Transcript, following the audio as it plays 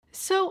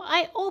So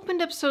I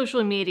opened up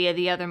social media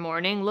the other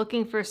morning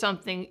looking for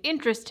something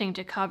interesting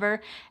to cover,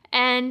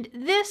 and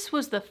this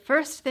was the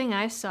first thing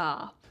I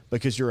saw.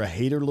 Because you're a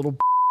hater little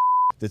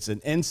that's an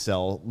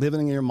incel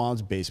living in your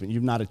mom's basement.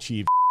 You've not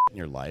achieved in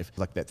your life.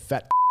 Like that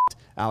fat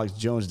Alex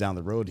Jones down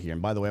the road here.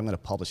 And by the way, I'm going to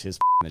publish his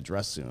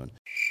address soon.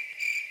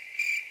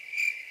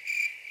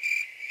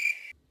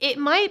 It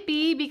might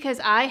be because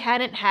I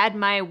hadn't had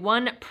my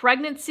one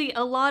pregnancy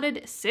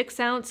allotted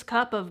 6-ounce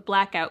cup of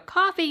blackout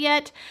coffee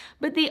yet,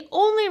 but the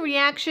only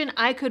reaction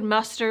I could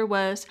muster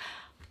was,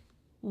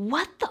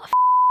 what the f***?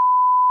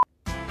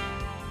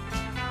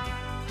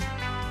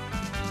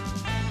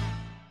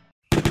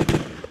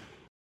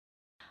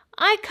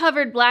 I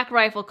covered Black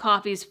Rifle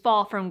Coffee's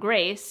fall from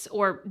grace,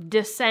 or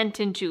descent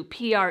into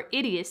PR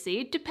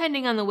idiocy,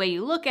 depending on the way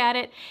you look at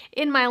it,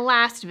 in my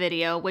last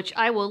video, which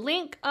I will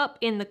link up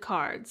in the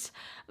cards.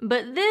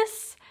 But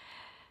this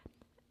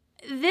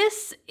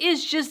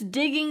is just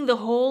digging the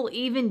hole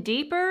even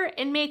deeper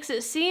and makes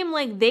it seem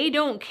like they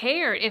don't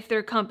care if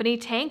their company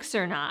tanks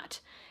or not.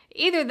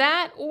 Either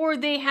that, or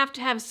they have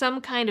to have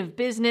some kind of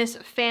business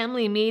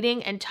family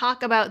meeting and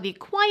talk about the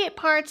quiet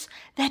parts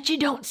that you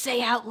don't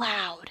say out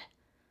loud.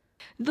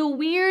 The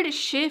weird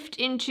shift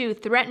into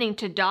threatening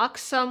to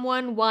dox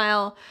someone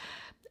while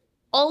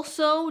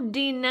also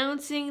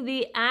denouncing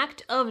the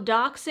act of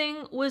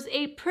doxing was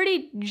a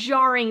pretty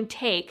jarring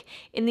take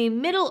in the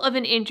middle of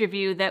an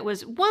interview that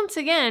was once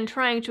again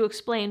trying to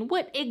explain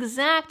what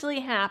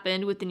exactly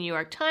happened with the New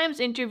York Times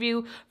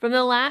interview from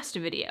the last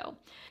video.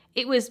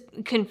 It was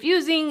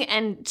confusing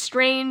and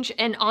strange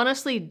and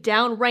honestly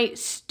downright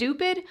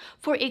stupid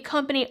for a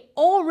company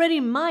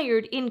already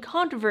mired in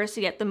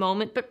controversy at the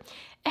moment, but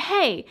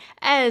hey,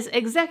 as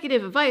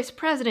Executive Vice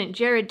President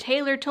Jared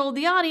Taylor told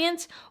the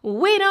audience,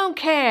 we don't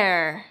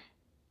care.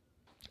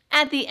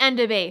 At the end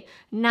of a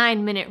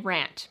 9-minute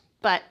rant,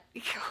 but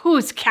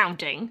who's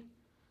counting?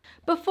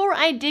 Before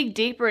I dig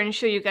deeper and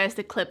show you guys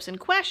the clips in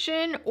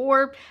question,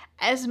 or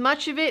as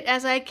much of it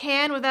as I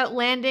can without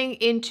landing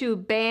into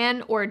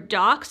ban or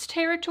dox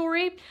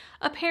territory,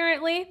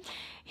 apparently,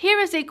 here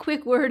is a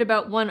quick word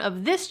about one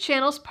of this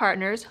channel's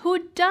partners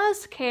who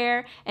does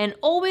care and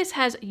always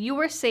has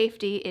your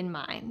safety in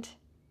mind.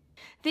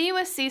 The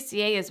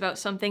USCCA is about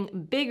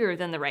something bigger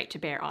than the right to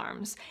bear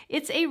arms.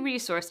 It's a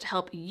resource to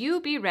help you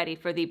be ready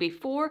for the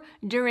before,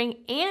 during,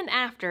 and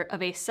after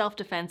of a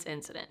self-defense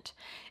incident.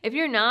 If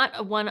you're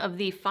not one of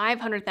the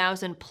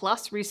 500,000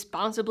 plus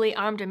responsibly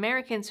armed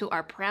Americans who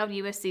are proud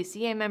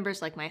USCCA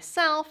members like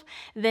myself,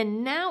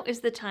 then now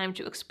is the time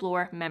to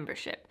explore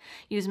membership.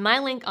 Use my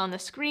link on the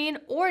screen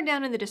or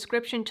down in the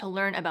description to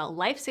learn about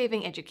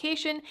life-saving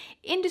education,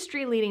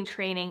 industry-leading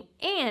training,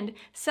 and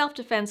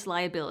self-defense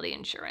liability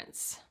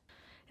insurance.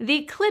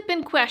 The clip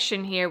in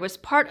question here was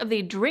part of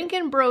the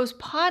Drinkin' Bros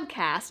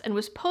podcast and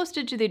was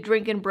posted to the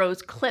Drinkin'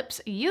 Bros Clips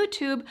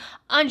YouTube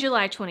on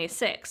July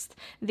 26th.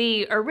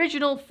 The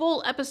original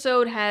full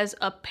episode has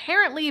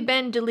apparently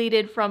been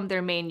deleted from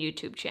their main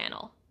YouTube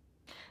channel.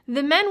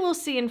 The men we'll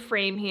see in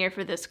frame here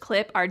for this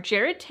clip are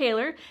Jared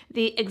Taylor,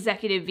 the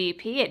Executive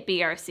VP at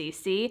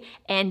BRCC,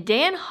 and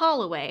Dan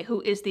Holloway,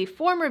 who is the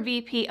former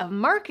VP of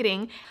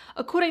Marketing.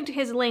 According to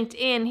his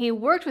LinkedIn, he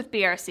worked with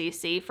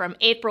BRCC from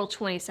April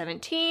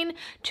 2017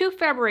 to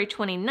February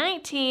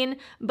 2019,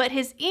 but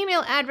his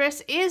email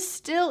address is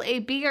still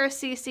a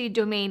BRCC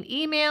domain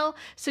email,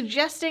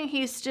 suggesting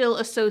he's still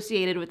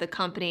associated with the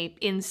company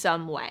in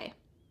some way.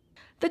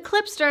 The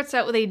clip starts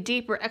out with a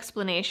deeper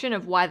explanation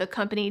of why the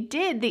company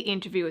did the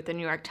interview with the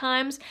New York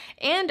Times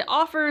and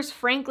offers,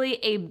 frankly,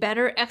 a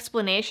better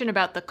explanation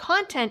about the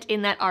content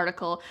in that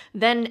article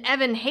than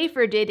Evan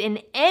Hafer did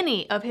in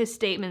any of his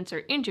statements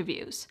or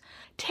interviews.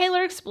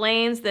 Taylor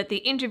explains that the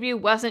interview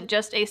wasn't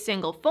just a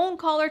single phone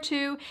call or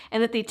two,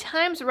 and that the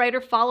Times writer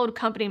followed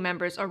company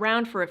members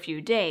around for a few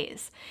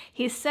days.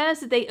 He says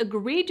that they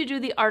agreed to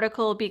do the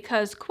article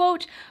because,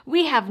 quote,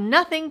 we have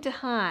nothing to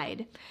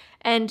hide.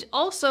 And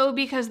also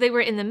because they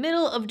were in the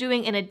middle of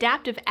doing an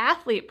adaptive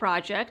athlete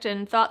project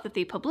and thought that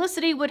the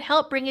publicity would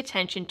help bring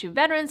attention to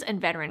veterans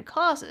and veteran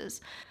causes.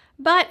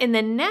 But in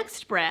the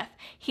next breath,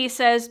 he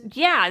says,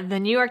 yeah, the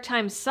New York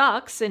Times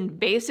sucks, and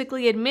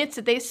basically admits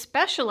that they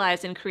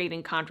specialize in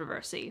creating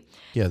controversy.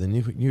 Yeah, the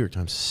New York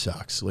Times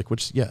sucks.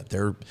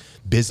 Their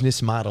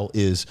business model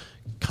is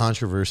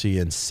controversy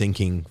and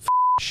sinking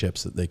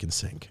ships that they can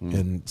sink.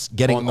 And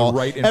getting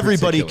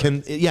everybody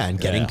can,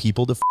 and getting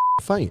people to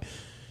fight.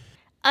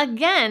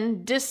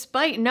 Again,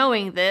 despite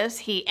knowing this,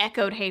 he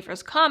echoed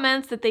Hafer's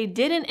comments that they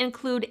didn't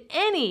include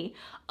any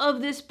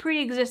of this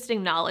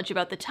pre-existing knowledge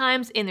about the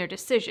Times in their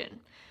decision.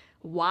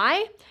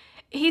 Why?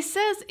 He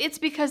says it's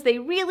because they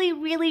really,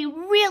 really,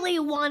 really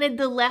wanted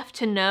the left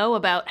to know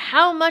about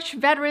how much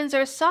veterans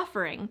are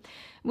suffering,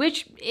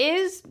 which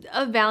is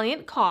a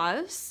valiant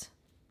cause.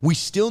 We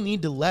still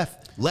need to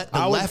let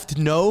the left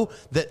know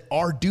that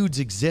our dudes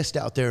exist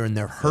out there and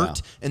they're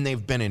hurt and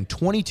they've been in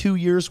 22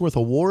 years worth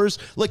of wars.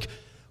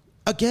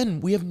 Again,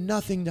 we have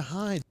nothing to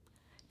hide.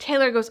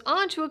 Taylor goes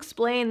on to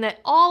explain that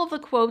all of the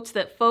quotes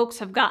that folks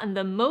have gotten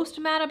the most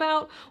mad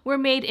about were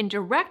made in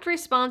direct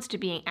response to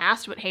being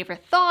asked what Haver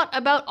thought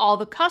about all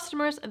the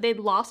customers they'd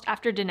lost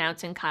after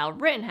denouncing Kyle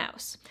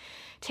Rittenhouse.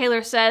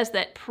 Taylor says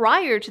that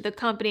prior to the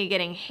company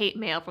getting hate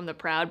mail from the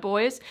Proud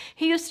Boys,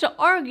 he used to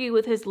argue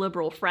with his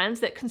liberal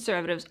friends that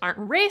conservatives aren't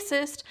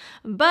racist,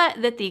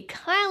 but that the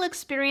Kyle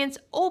experience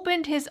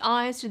opened his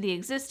eyes to the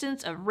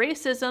existence of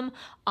racism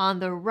on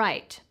the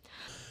right.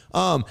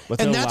 And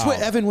that's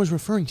what Evan was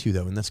referring to,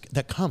 though, in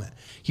that comment.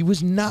 He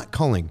was not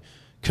calling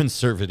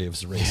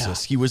conservatives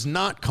racist. He was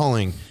not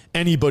calling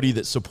anybody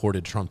that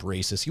supported Trump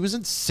racist. He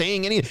wasn't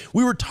saying anything.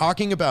 We were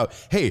talking about,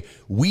 hey,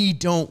 we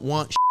don't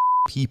want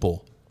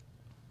people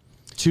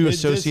to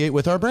associate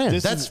with our brand.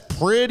 That's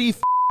pretty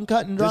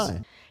cut and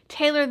dry.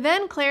 Taylor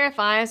then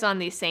clarifies on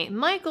the St.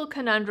 Michael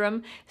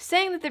conundrum,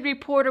 saying that the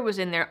reporter was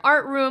in their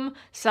art room,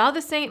 saw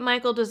the St.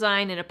 Michael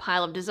design in a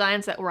pile of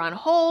designs that were on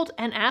hold,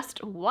 and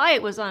asked why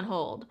it was on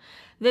hold.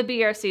 The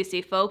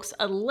BRCC folks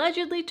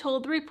allegedly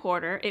told the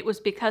reporter it was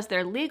because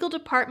their legal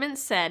department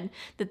said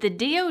that the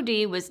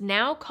DoD was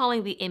now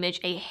calling the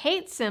image a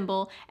hate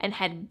symbol and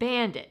had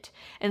banned it,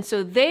 and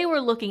so they were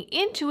looking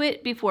into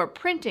it before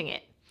printing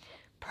it.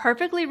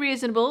 Perfectly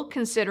reasonable,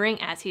 considering,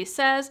 as he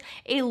says,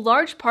 a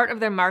large part of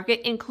their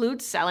market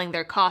includes selling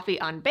their coffee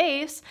on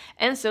base,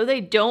 and so they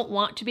don't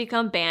want to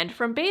become banned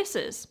from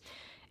bases.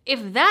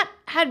 If that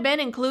had been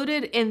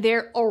included in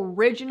their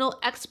original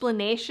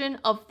explanation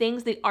of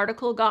things the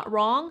article got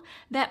wrong,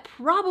 that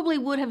probably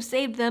would have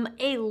saved them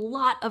a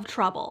lot of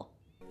trouble.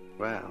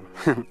 Well,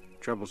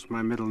 trouble's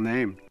my middle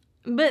name.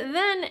 But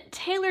then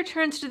Taylor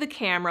turns to the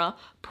camera,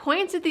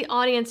 points at the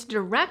audience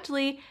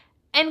directly,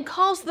 and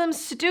calls them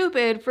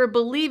stupid for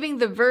believing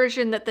the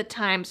version that the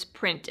Times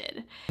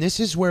printed. This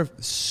is where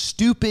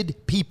stupid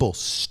people,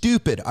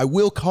 I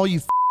will call you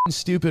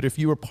stupid if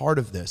you were part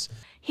of this.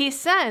 He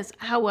says,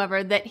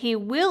 however, that he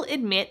will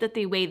admit that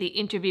the way the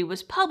interview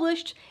was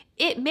published,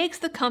 it makes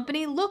the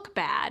company look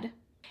bad.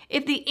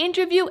 If the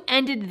interview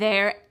ended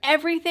there,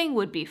 everything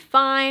would be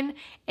fine.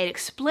 It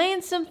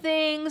explained some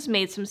things,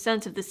 made some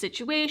sense of the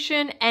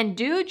situation, and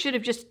dude should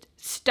have just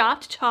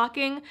stopped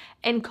talking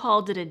and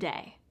called it a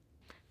day.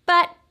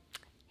 But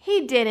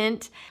he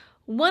didn't.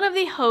 One of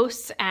the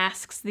hosts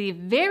asks the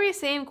very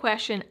same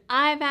question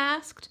I've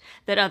asked,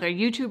 that other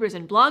YouTubers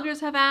and bloggers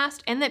have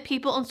asked, and that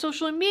people on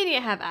social media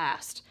have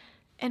asked,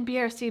 and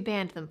BRC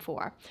banned them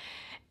for.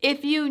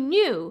 If you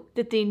knew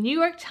that the New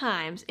York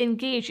Times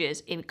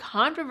engages in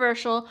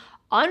controversial,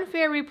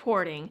 unfair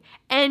reporting,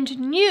 and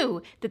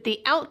knew that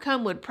the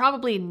outcome would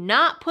probably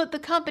not put the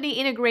company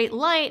in a great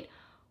light,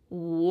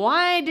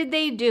 why did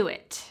they do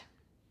it?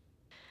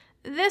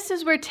 This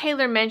is where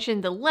Taylor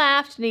mentioned the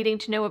left needing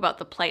to know about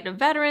the plight of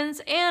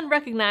veterans and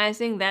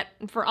recognizing that,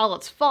 for all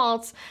its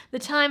faults, the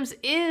Times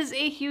is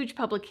a huge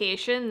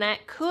publication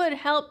that could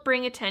help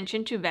bring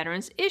attention to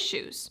veterans'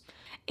 issues.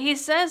 He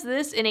says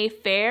this in a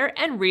fair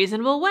and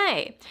reasonable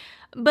way.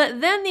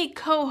 But then the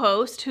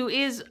co-host, who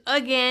is,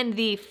 again,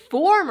 the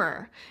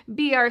former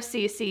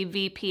BRCC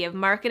VP of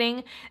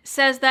Marketing,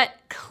 says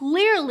that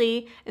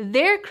clearly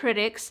their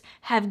critics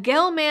have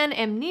Gell-Mann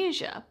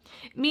amnesia,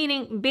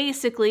 meaning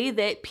basically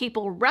that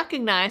people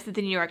recognize that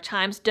the New York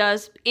Times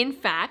does, in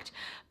fact,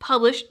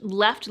 publish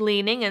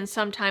left-leaning and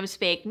sometimes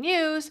fake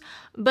news,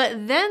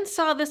 but then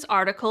saw this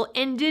article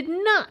and did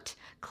not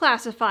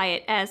classify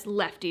it as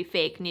lefty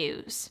fake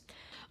news,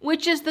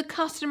 which is the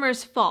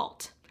customer's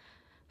fault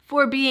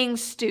for being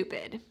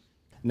stupid.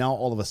 Now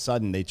all of a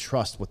sudden they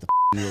trust what the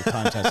New York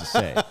Times has to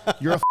say.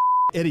 You're a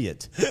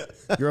idiot.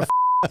 You're a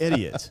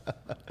idiot.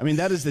 I mean,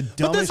 that is the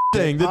dumbest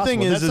thing. The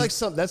thing is,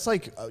 that's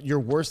like your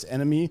worst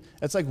enemy.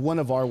 That's like one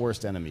of our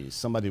worst enemies.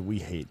 Somebody we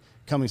hate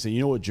coming and saying,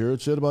 you know what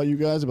Jared said about you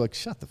guys? I'd be like,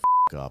 shut the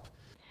up.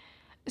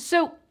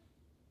 So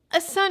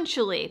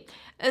essentially,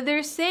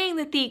 they're saying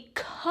that the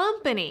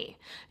company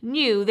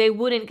knew they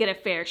wouldn't get a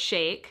fair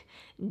shake,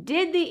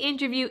 did the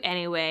interview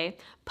anyway,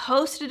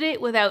 posted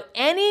it without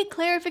any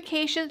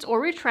clarifications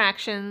or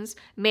retractions,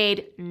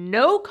 made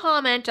no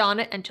comment on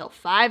it until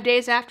 5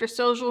 days after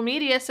social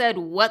media said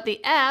what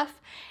the F,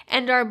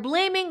 and are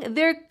blaming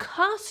their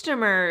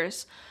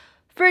customers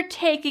for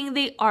taking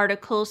the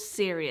article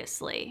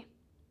seriously.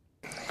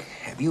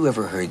 Have you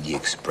ever heard the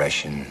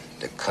expression,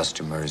 the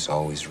customer is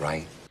always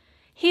right?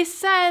 He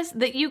says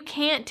that you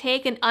can't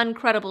take an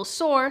uncredible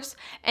source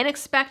and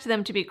expect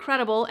them to be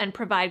credible and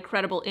provide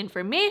credible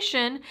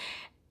information,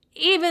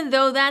 even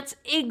though that's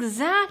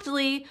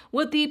exactly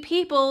what the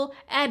people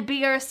at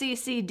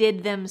BRCC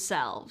did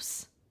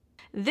themselves.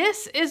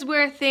 This is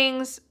where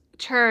things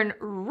turn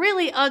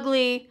really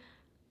ugly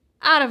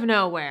out of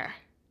nowhere.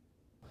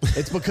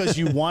 It's because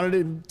you wanted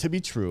it to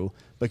be true,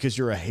 because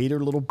you're a hater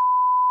little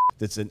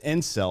that's an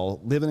incel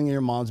living in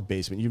your mom's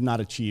basement. You've not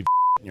achieved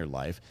in your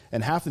life.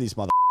 And half of these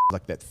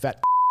like that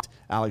fat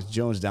Alex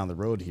Jones down the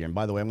road here. And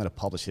by the way, I'm going to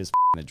publish his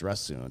address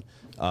soon.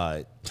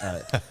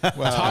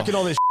 Talking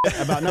all this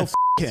about no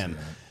him.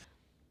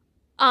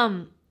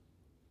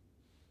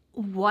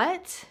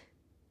 What?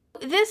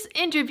 this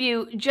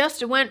interview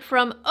just went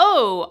from,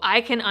 oh,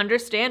 I can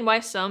understand why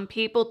some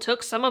people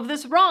took some of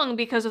this wrong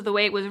because of the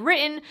way it was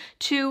written,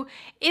 to,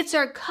 it's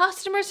our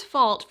customers'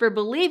 fault for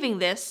believing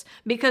this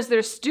because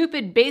they're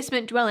stupid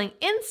basement-dwelling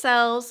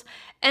incels,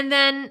 and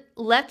then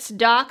let's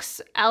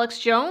dox Alex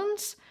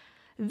Jones?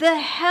 The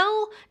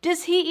hell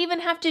does he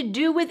even have to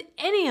do with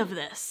any of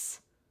this?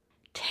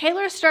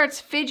 Taylor starts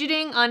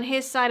fidgeting on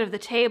his side of the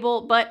table,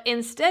 but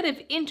instead of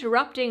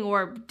interrupting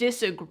or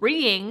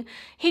disagreeing,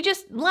 he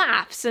just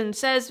laughs and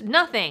says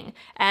nothing,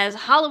 as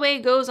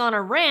Holloway goes on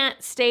a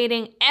rant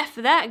stating F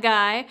that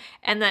guy,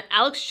 and that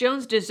Alex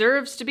Jones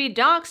deserves to be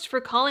doxxed for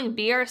calling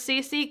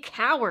BRCC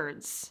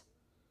cowards.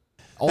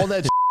 All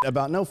that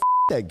about, no,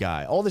 that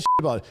guy. All the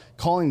about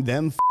calling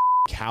them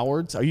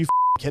cowards. Are you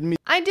kidding me?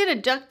 I did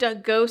a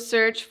DuckDuckGo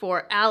search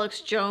for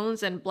Alex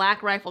Jones and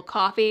Black Rifle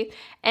Coffee,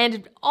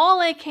 and all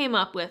I came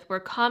up with were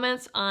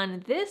comments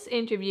on this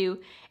interview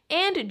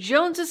and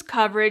Jones's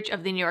coverage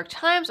of the New York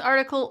Times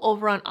article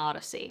over on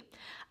Odyssey.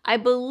 I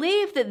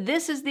believe that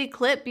this is the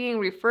clip being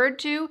referred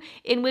to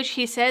in which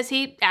he says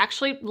he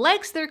actually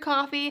likes their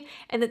coffee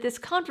and that this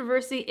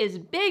controversy is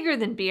bigger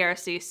than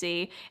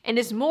BRCC and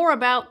is more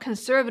about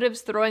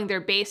conservatives throwing their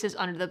bases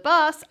under the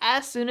bus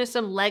as soon as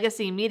some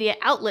legacy media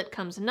outlet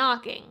comes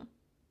knocking.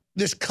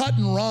 This cut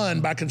and run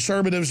by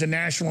conservatives and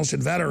nationalists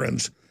and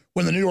veterans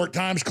when the New York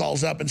Times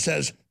calls up and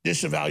says,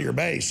 disavow your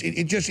base.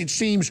 It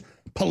seems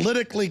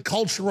politically,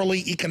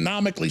 culturally,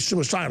 economically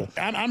suicidal.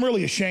 I'm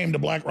really ashamed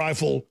of Black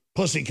Rifle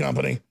Pussy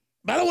Company.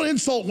 I don't want to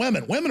insult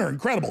women. Women are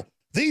incredible.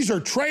 These are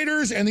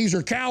traitors and these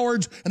are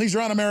cowards and these are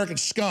un-American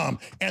scum.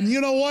 And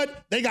you know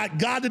what? They got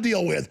God to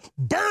deal with.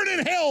 Burn in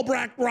hell,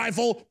 Black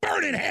Rifle.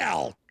 Burn in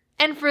hell.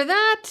 And for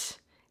that,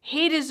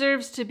 he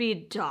deserves to be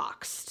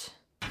doxxed.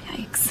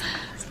 Yikes.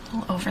 It's a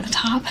little over the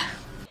top.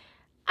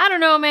 I don't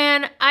know,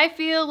 man. I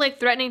feel like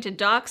threatening to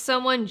dox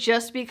someone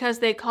just because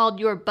they called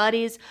your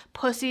buddies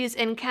pussies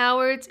and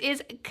cowards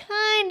is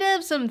kind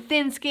of some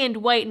thin-skinned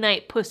white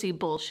knight pussy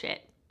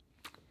bullshit.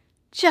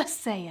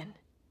 Just saying.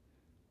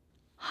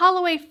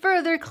 Holloway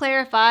further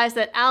clarifies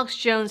that Alex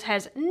Jones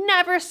has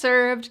never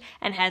served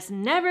and has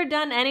never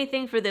done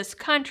anything for this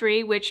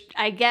country, which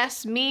I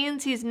guess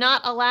means he's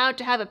not allowed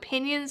to have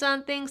opinions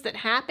on things that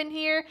happen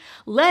here,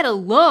 let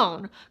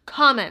alone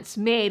comments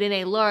made in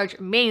a large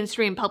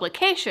mainstream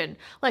publication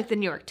like the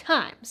New York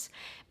Times,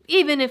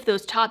 even if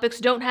those topics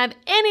don't have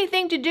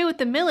anything to do with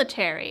the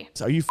military.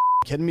 Are you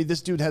kidding me?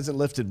 This dude hasn't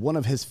lifted one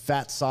of his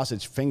fat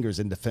sausage fingers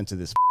in defense of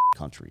this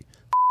country.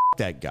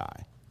 That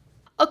guy.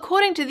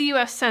 According to the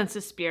U.S.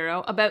 Census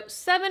Bureau, about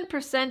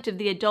 7% of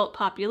the adult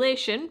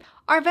population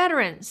are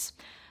veterans.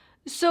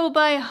 So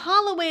by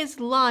Holloway's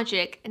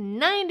logic,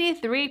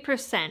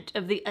 93%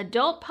 of the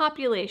adult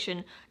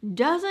population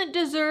doesn't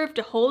deserve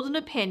to hold an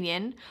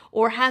opinion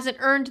or hasn't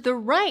earned the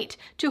right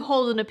to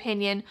hold an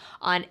opinion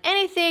on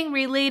anything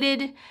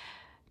related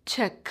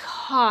to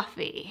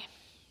coffee.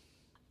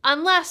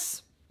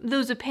 Unless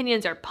those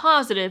opinions are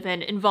positive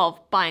and involve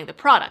buying the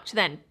product,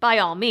 then by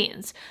all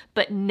means.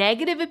 But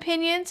negative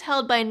opinions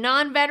held by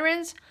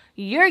non-veterans,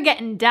 you're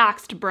getting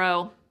doxxed,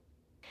 bro.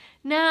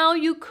 Now,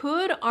 you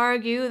could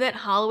argue that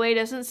Holloway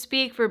doesn't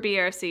speak for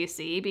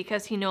BRCC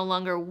because he no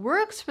longer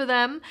works for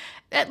them,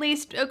 at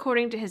least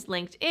according to his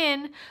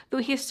LinkedIn, though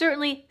he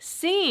certainly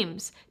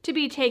seems to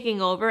be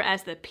taking over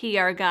as the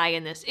PR guy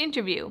in this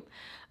interview.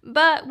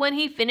 But when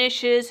he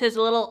finishes his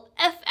little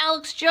F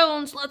Alex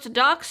Jones, let's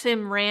dox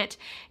him rant,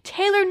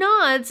 Taylor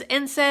nods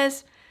and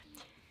says,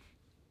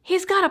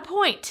 he's got a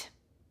point.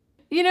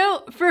 You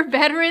know, for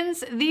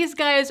veterans, these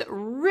guys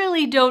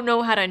really don't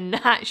know how to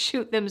not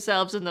shoot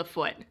themselves in the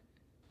foot.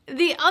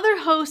 The other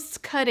hosts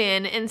cut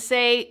in and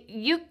say,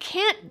 you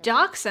can't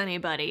dox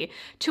anybody,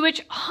 to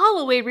which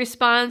Holloway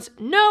responds,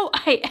 no,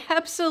 I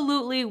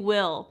absolutely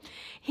will.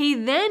 He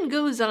then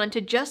goes on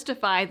to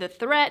justify the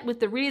threat with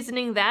the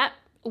reasoning that,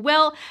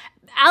 well,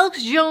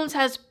 Alex Jones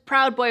has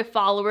Proud Boy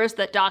followers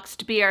that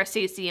doxed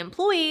BRCC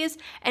employees,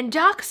 and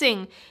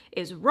doxing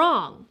is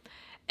wrong.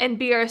 And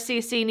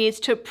BRCC needs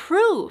to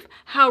prove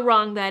how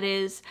wrong that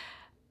is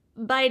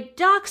by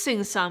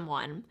doxing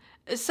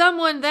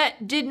someone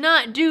that did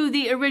not do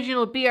the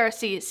original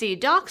BRCC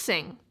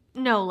doxing,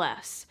 no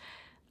less.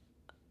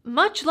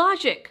 Much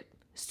logic,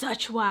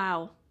 such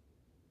wow.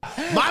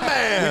 My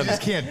man! We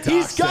just can't dox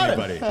He's got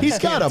anybody. He's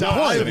got a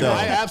point, though.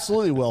 I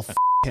absolutely will.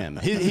 Him.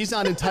 He's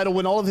not entitled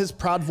when all of his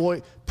Proud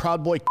Boy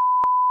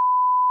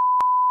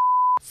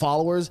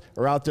followers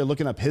are out there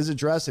looking up his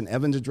address and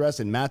Evan's address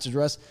and Matt's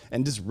address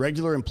and just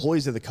regular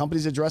employees of the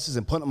company's addresses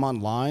and putting them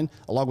online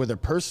along with their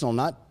personal,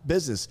 not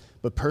business,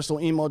 but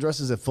personal email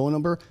addresses and phone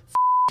number.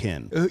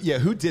 Him. Yeah,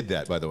 who did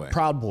that, by the way?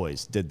 Proud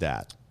Boys did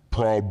that.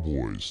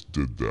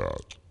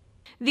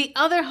 The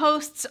other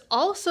hosts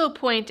also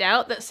point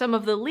out that some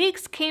of the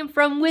leaks came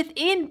from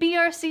within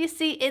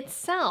BRCC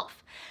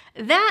itself.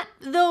 That,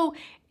 though,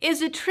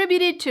 is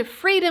attributed to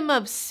freedom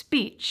of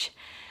speech.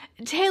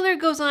 Taylor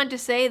goes on to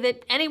say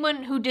that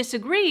anyone who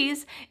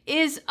disagrees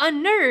is a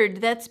nerd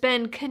that's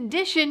been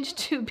conditioned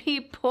to be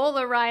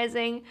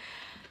polarizing.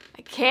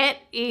 I can't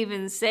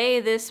even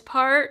say this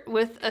part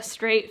with a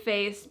straight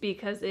face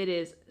because it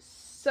is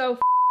so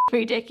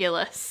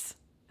ridiculous.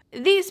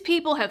 These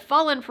people have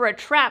fallen for a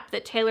trap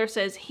that Taylor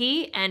says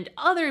he and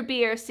other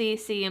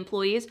BRCC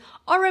employees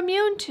are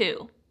immune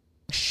to.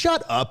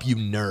 Shut up, you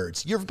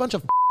nerds. You're a bunch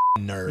of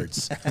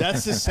nerds.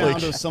 That's the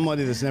sound of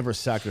somebody that's never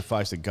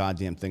sacrificed a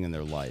goddamn thing in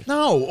their life.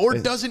 No, or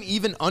doesn't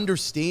even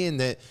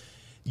understand that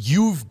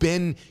you've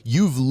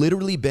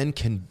literally been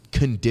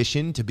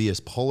conditioned to be as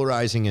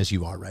polarizing as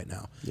you are right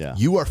now. Yeah.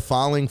 You are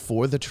falling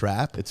for the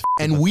trap, and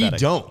pathetic. we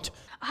don't.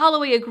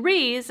 Holloway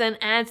agrees and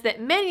adds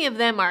that many of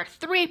them are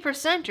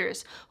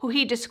 3%ers who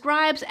he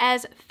describes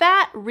as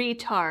fat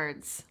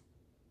retards.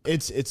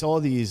 It's all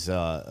these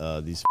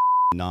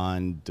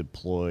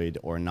non-deployed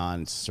or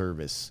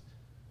non-service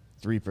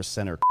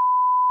 3%er,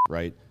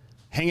 right?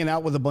 Hanging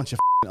out with a bunch of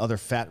other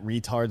fat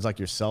retards like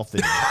yourself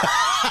that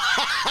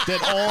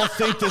that all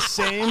think the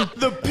same.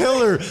 The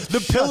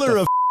pillar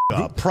of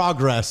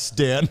progress,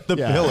 Dan. The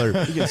pillar.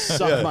 You can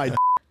suck my.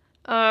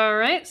 All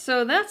right,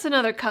 so that's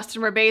another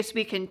customer base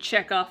we can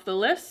check off the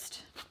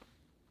list.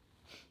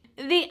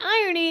 The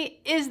irony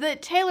is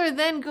that Taylor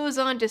then goes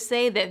on to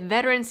say that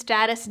veteran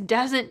status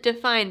doesn't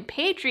define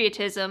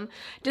patriotism,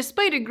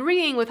 despite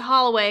agreeing with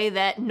Holloway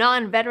that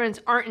non-veterans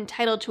aren't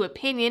entitled to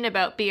opinion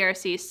about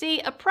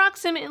BRCC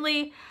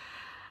approximately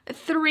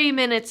 3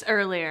 minutes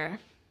earlier.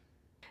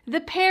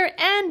 The pair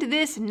end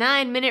this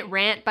 9-minute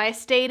rant by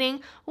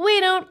stating, "We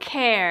don't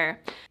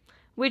care,"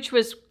 which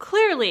was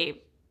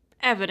clearly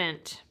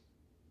evident.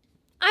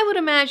 I would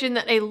imagine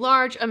that a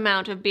large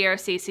amount of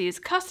BRCC's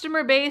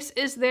customer base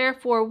is there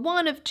for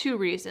one of two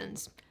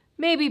reasons.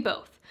 Maybe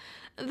both.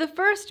 The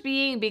first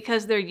being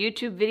because their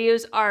YouTube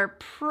videos are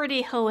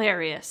pretty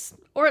hilarious,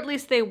 or at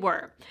least they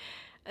were.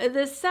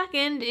 The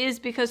second is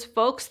because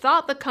folks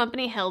thought the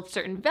company held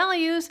certain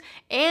values,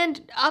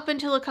 and up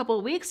until a couple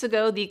weeks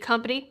ago, the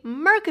company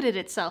marketed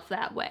itself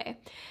that way.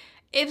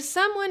 If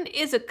someone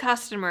is a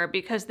customer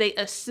because they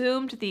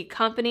assumed the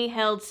company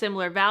held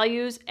similar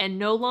values and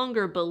no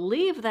longer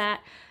believe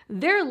that,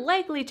 they're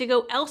likely to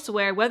go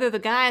elsewhere whether the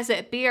guys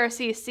at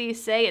BRCC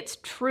say it's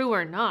true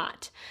or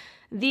not.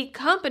 The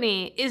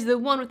company is the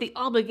one with the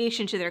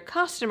obligation to their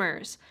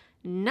customers,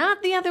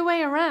 not the other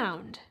way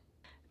around.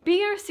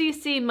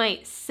 BRCC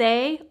might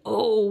say,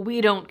 "Oh,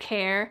 we don't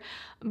care,"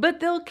 but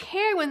they'll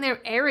care when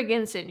their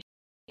arrogance and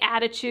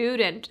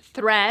attitude and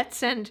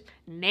threats and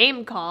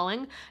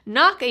name-calling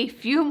knock a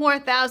few more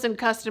thousand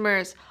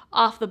customers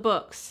off the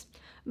books.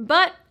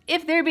 But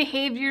if their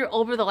behavior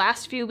over the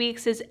last few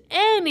weeks is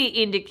any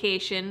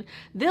indication,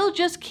 they'll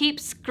just keep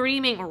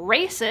screaming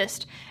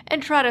racist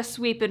and try to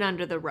sweep it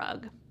under the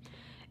rug.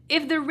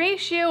 If the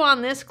ratio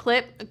on this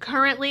clip,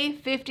 currently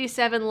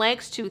 57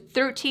 likes to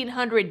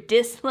 1,300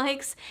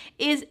 dislikes,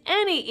 is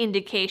any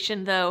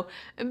indication, though,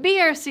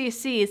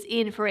 BRCC is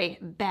in for a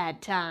bad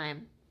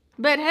time.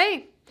 But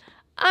hey,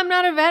 I'm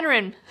not a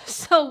veteran,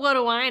 so what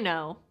do I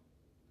know?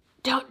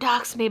 Don't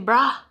dox me,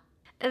 brah.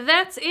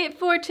 That's it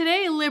for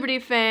today, Liberty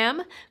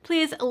fam.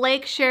 Please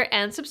like, share,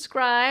 and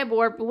subscribe,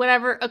 or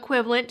whatever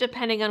equivalent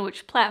depending on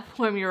which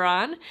platform you're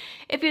on.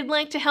 If you'd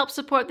like to help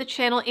support the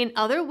channel in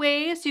other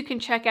ways, you can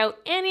check out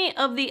any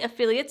of the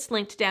affiliates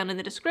linked down in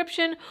the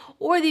description,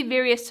 or the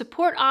various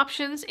support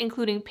options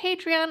including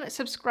Patreon,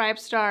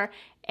 Subscribestar,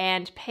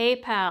 and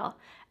PayPal.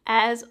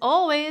 As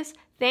always,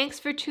 thanks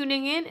for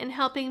tuning in and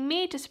helping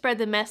me to spread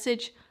the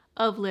message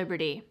of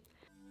liberty.